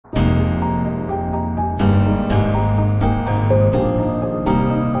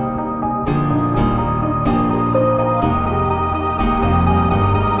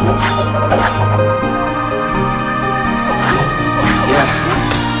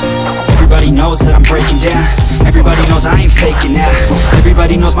Everybody knows that I'm breaking down. Everybody knows I ain't faking now.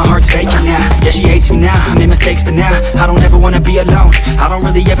 Everybody knows my heart's faking now. Yeah, she hates me now, I made mistakes but now I don't ever wanna be alone. I don't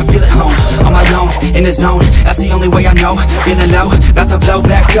really ever feel at home. On my own, in the zone, that's the only way I know. Feeling low, about to blow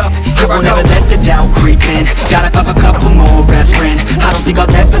back up. I won't ever let the doubt creep in. Gotta pop a couple more aspirin. I don't think I'll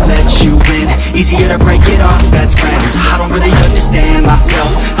ever let you in. Easier to break it off best friends. I don't really understand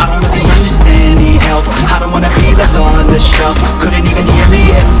myself. I don't really understand, need help. I don't wanna be left on the shelf. Couldn't even hear me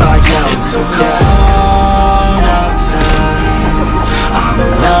if I yelled. It's so cold outside, I'm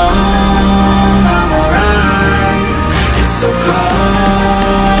alone, I'm alright. It's so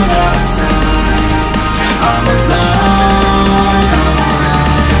cold outside, I'm alone, I'm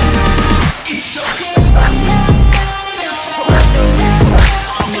alright. It's so cold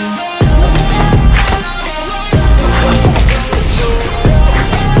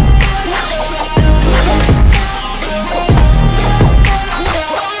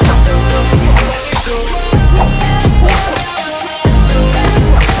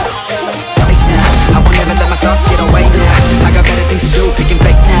get away now. I got better things to do, picking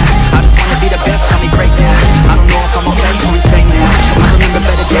fake now. I just wanna be the best, call me great now. I don't know if I'm okay or insane now. I remember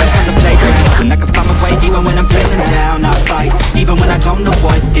better days on the playground, hoping I can find my way. Even when I'm facing down, I fight. Even when I don't know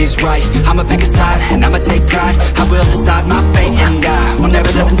what is right, I'ma pick a side and I'ma take pride. I will decide my fate and I will never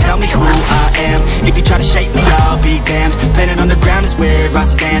let them tell me who I am. If you try to shape me, I'll be damned. Planet on the ground is where I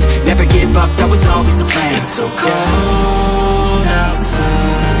stand. Never give up, that was always the plan. It's so cold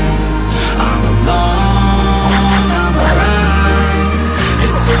outside, I'm alone,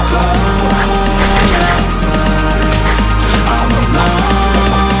 it's so cold outside, I'm alone,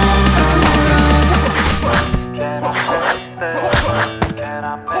 I'm alright. Can I taste this? Can I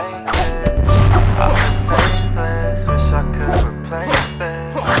make it? I've been faithless, wish I could replace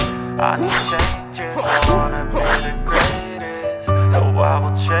this. I need changes, I wanna be the greatest. So I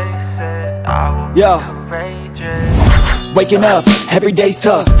will chase it, I will be courageous. Waking up, every day's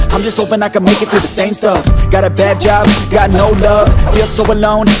tough. I'm just hoping I can make it through the same stuff. Got a bad job, got no love. Feel so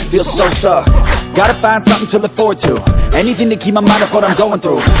alone, feel so stuck. Gotta find something to look forward to. Anything to keep my mind off what I'm going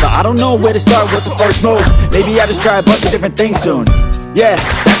through. But I don't know where to start, what's the first move? Maybe I just try a bunch of different things soon. Yeah,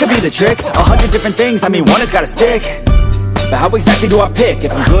 that could be the trick. 100 different things, I mean one has gotta stick. But how exactly do I pick?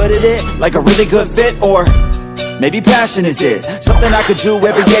 If I'm good at it, like a really good fit, or maybe passion is it. Something I could do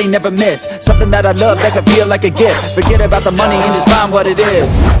every day, never miss. Something that I love that could feel like a gift. Forget about the money and just find what it is.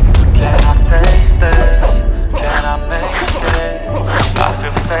 Can I face this? Can I make it? I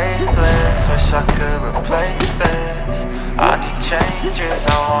feel faithless, wish I could replace this. I need changes,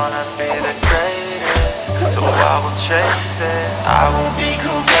 I wanna be the greatest. So I will chase it, I will be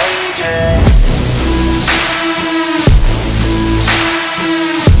courageous.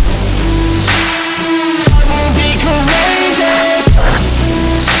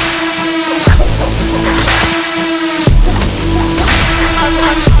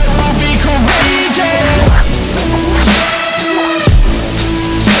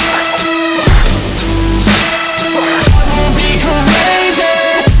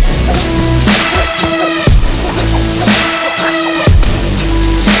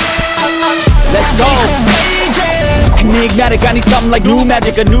 Enigmatic, I need something like new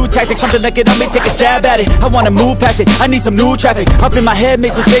magic, a new tactic, something that can help me take a stab at it. I wanna move past it, I need some new traffic. Up in my head,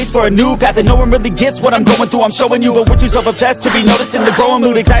 make some space for a new path. And no one really gets what I'm going through, I'm showing you. But we're too self-obsessed to be noticing the growing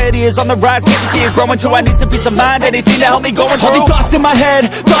mood. Anxiety is on the rise, can't you see it growing too? I need some peace of mind, anything to help me going through. All these thoughts in my head,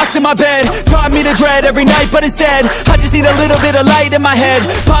 thoughts in my bed, taught me to dread every night, but instead I just need a little bit of light in my head.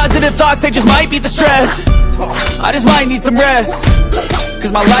 Positive thoughts, they just might beat the stress. I just might need some rest,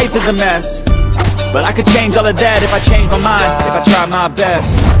 cause my life is a mess. But I could change all of that if I change my mind, if I try my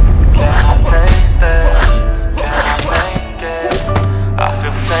best. Can I taste this? Can I make it? I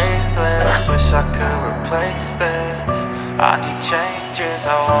feel faithless, wish I could replace this. I need changes,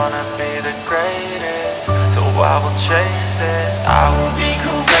 I wanna be the greatest. So I will chase it, I will be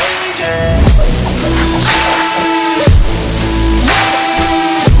courageous.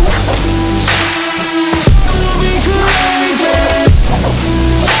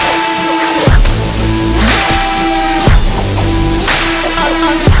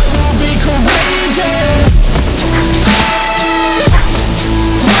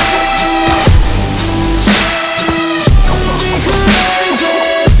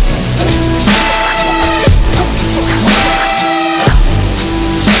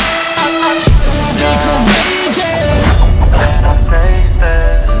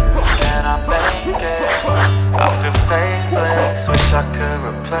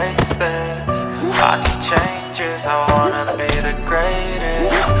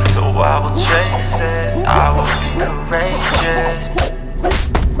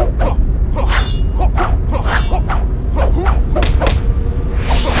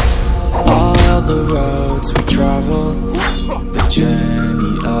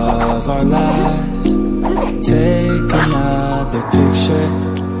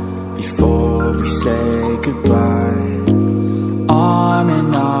 before we say goodbye. Arm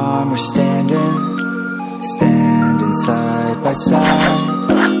in arm we're standing side by side.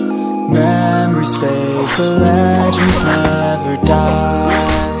 Memories fade, but legends never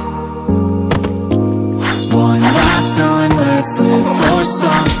die. One last time, let's live for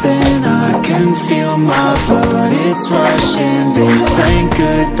something. I can feel my blood, it's rushing. This ain't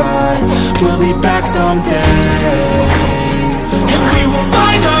goodbye, we'll be back someday. And we will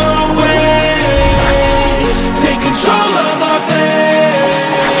find our own way, take control of our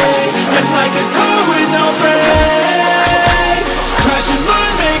fate. And like a car with no brakes, crash and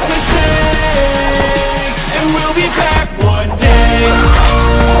learn, make mistakes. And we'll be back one day.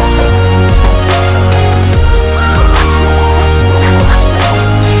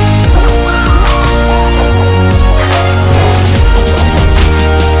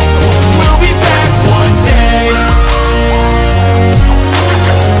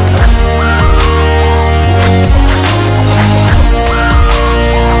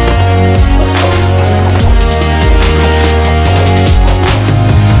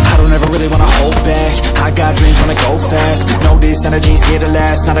 Energy's here to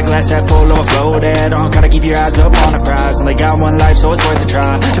last, not a glass half full, overflowed. Gotta keep your eyes up on the prize. Only got one life, so it's worth a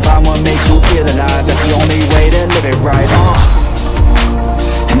try. To find what makes you feel alive, that's the only way to live it right.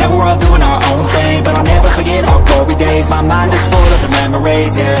 And now we're all doing our own thing, but I'll never forget our glory days. My mind is full of the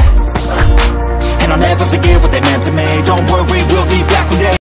memories, yeah. And I'll never forget what they meant to me. Don't worry, we'll be back one day.